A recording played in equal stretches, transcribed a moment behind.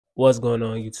What's going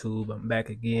on, YouTube? I'm back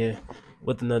again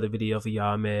with another video for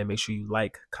y'all, man. Make sure you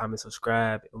like, comment,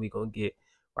 subscribe, and we're gonna get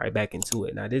right back into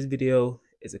it. Now, this video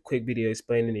is a quick video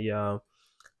explaining to y'all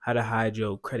how to hide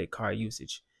your credit card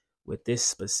usage with this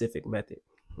specific method.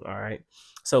 All right.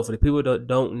 So for the people that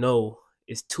don't know,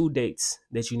 it's two dates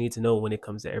that you need to know when it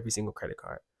comes to every single credit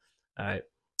card. All right.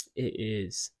 It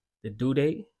is the due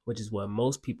date, which is what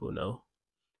most people know,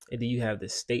 and then you have the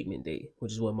statement date,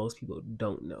 which is what most people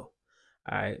don't know.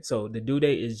 All right. So the due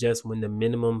date is just when the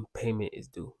minimum payment is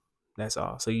due. That's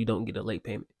all. So you don't get a late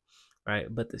payment. Right.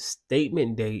 But the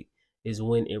statement date is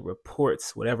when it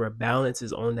reports whatever balance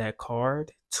is on that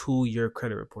card to your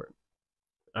credit report.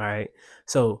 All right.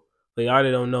 So for y'all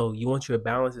that don't know, you want your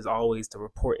balances always to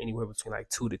report anywhere between like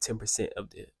 2 to 10%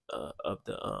 of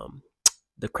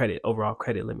the credit overall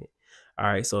credit limit. All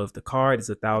right. So if the card is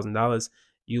 $1,000,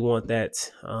 you want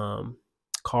that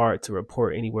card to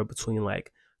report anywhere between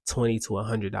like $20 to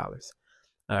 $100.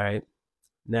 All right.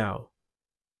 Now,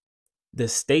 the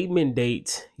statement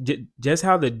date, just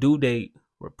how the due date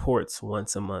reports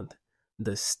once a month,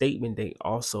 the statement date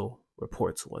also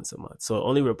reports once a month. So it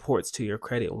only reports to your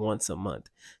credit once a month.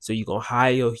 So you're going to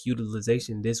hide your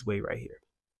utilization this way right here.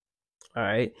 All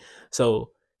right. So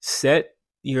set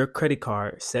your credit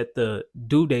card, set the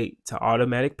due date to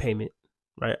automatic payment,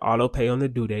 right? Auto pay on the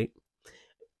due date.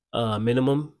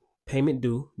 Minimum payment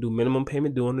due, do minimum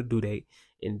payment due on the due date.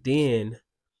 And then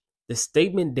the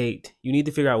statement date, you need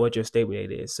to figure out what your statement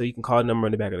date is. So you can call the number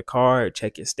on the back of the card,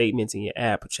 check your statements in your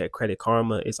app, or check Credit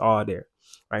Karma. It's all there,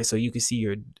 right? So you can see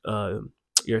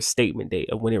your statement date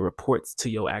of when it reports to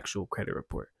your actual credit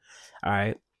report. All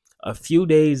right. A few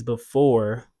days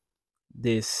before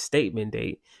this statement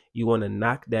date, you want to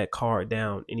knock that card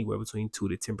down anywhere between 2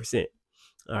 to 10%.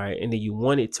 All right. And then you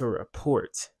want it to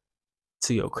report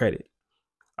to your credit.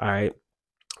 All right.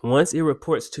 Once it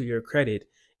reports to your credit,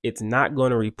 it's not going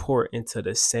to report until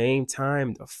the same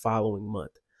time the following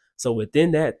month. So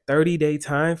within that 30-day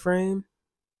time frame,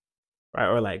 right,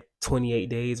 or like 28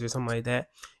 days or something like that,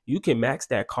 you can max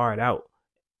that card out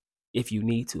if you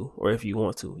need to, or if you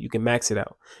want to. You can max it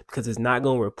out because it's not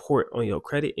going to report on your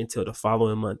credit until the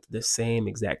following month, the same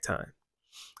exact time.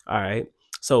 All right.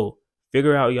 So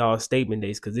figure out y'all statement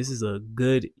dates, because this is a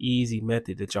good, easy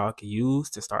method that y'all can use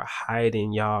to start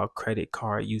hiding y'all credit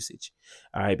card usage.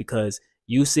 All right. Because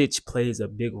usage plays a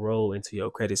big role into your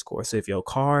credit score. So if your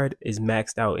card is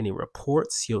maxed out and it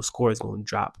reports, your score is going to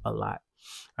drop a lot.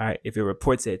 All right. If it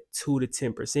reports at 2 to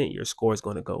 10%, your score is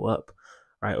going to go up,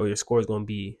 right? Or your score is going to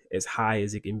be as high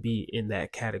as it can be in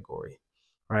that category,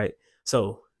 right?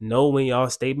 So know when y'all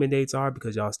statement dates are,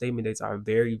 because y'all statement dates are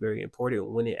very, very important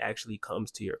when it actually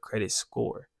comes to your credit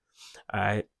score. All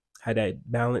right. Have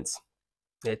that balance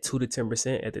at 2 to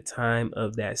 10% at the time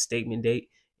of that statement date,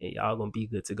 and y'all gonna be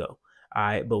good to go. All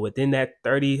right. But within that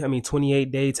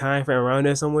 28-day time frame around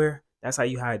there somewhere, that's how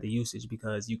you hide the usage,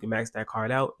 because you can max that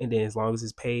card out, and then as long as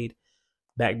it's paid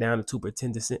back down to 2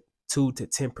 to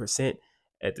 10%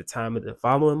 at the time of the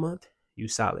following month, you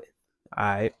solid. All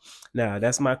right. Now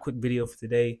that's my quick video for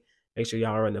today. Make sure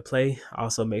y'all run the play.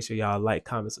 Also, make sure y'all like,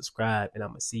 comment, subscribe, and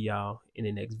I'm gonna see y'all in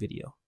the next video.